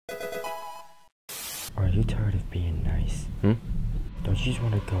Or are you tired of being nice? Don't you just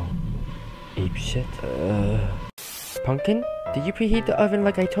want to go ape shit? Pumpkin, did you preheat the oven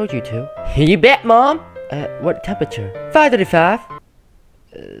like I told you to? You bet, Mom! What temperature? 535.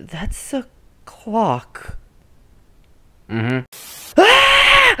 That's a clock. Uh-oh,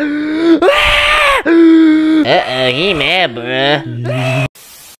 he mad, bruh.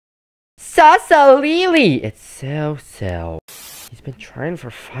 Sasa Lily! It's so. He's been trying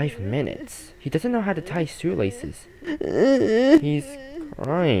for 5 minutes. He doesn't know how to tie shoelaces. He's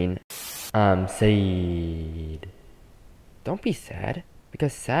crying. Said. Don't be sad,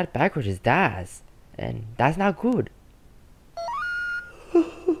 because sad backwards is das, and that's not good.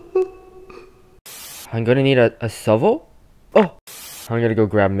 I'm gonna need a shovel? Oh! I'm gonna go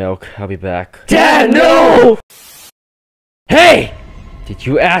grab milk. I'll be back. Dad, no! Hey! Did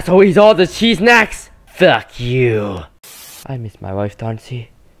you asshole eat all the cheese snacks? Fuck you. I miss my wife, Darcy.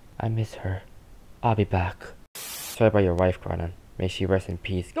 I miss her. I'll be back. Sorry about your wife, Granan. May she rest in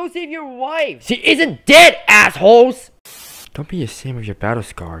peace. Go save your wife! She isn't dead, assholes! Don't be ashamed of your battle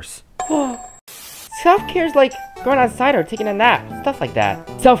scars. Self-care is like going outside or taking a nap. Stuff like that.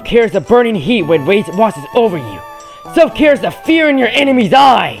 Self-care is the burning heat when weight washes over you. Self-care is the fear in your enemy's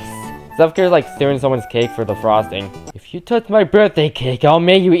eyes. Self-care is like stealing someone's cake for the frosting. If you touch my birthday cake, I'll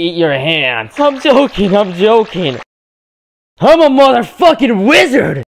make you eat your hands. I'm joking. I'm a motherfucking wizard!